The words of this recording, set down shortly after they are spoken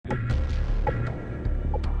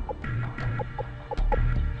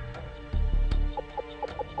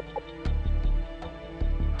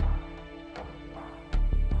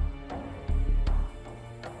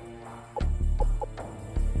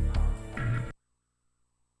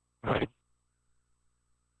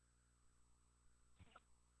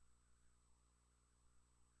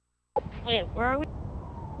Wait, where are we?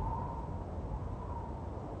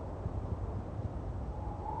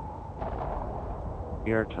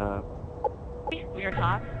 We are top. We are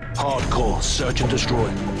top. Hardcore, search and destroy.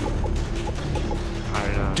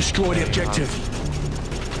 Destroy the objective.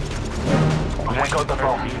 We got the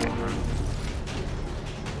bomb.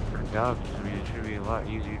 Good job. I mean, it should be a lot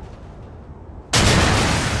easier.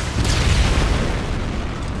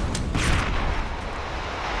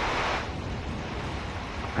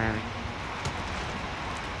 Planning.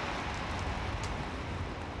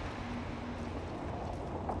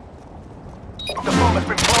 The bomb has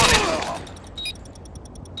been planted.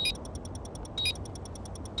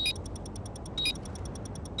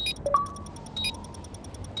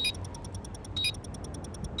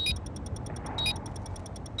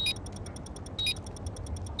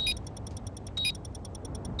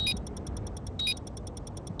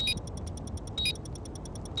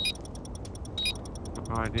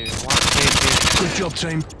 Oh, I didn't want to take it. Good job,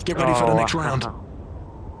 team. Get ready for the next round.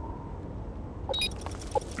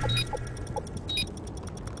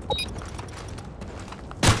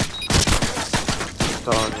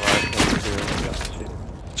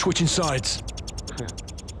 Switching sides.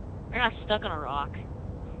 I got stuck on a rock.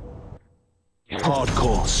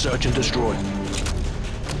 Hardcore, search and destroy.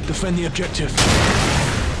 Defend the objective.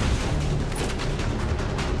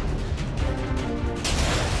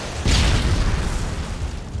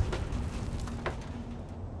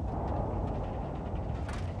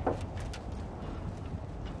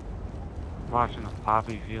 Watching the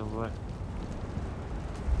poppy field, what?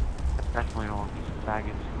 Definitely don't want these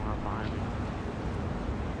faggots coming up behind me.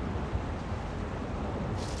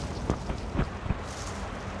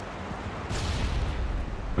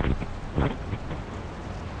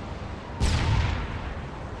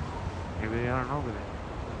 Maybe they aren't over there.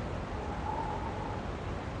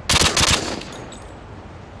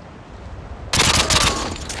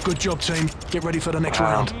 Good job, team. Get ready for the next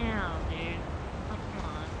round. Damn, dude. Oh, come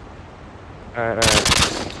on.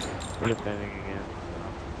 Alright. We're defending again.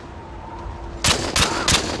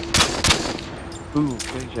 Ooh,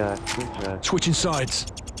 good shot, good shot. Switching sides.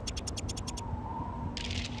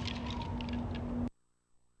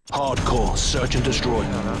 Hardcore, search and destroy.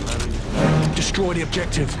 Destroy the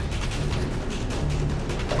objective.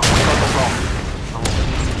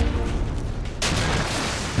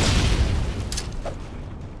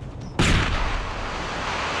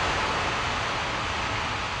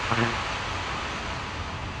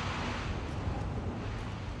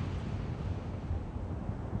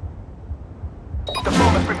 The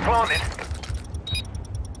bomb has been planted.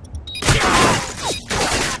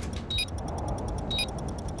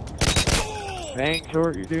 Bang,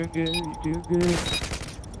 short, you're doing good, you're doing good.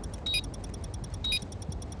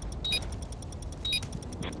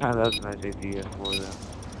 Ah, that was a nice idea for them.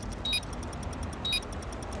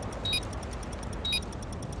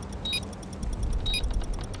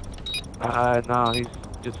 No, he's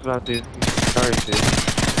just about to start it.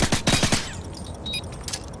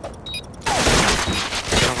 I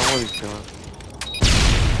don't know what he's doing.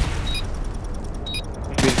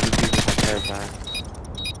 He's just using my paradigm.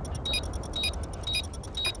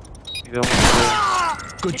 You don't want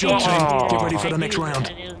to... Good job, team. Get ready for the next round. I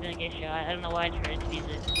knew he was gonna get shot. I don't know why I tried to use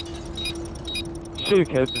it. You should have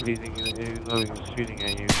kept defeating it even though he was shooting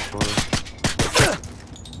at you before.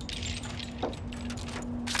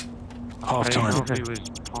 Half I didn't know time. if he was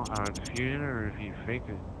defusing or if he faked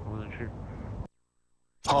it. I wasn't sure.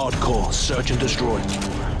 Hardcore, search and destroy.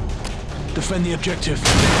 Defend the objective.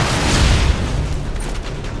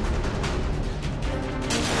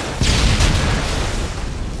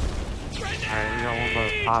 Alright, we got one of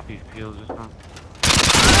those poppy fields this time.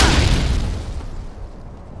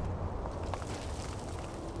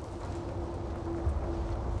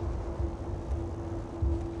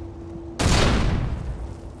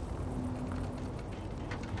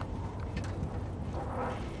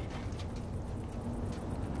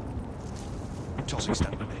 Tossing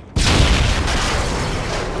stand by me.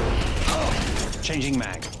 Changing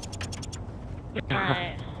mag.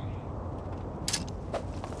 Alright.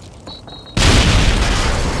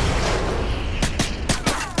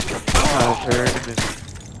 Oh, sure.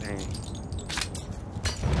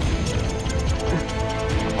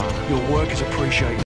 Your work is appreciated.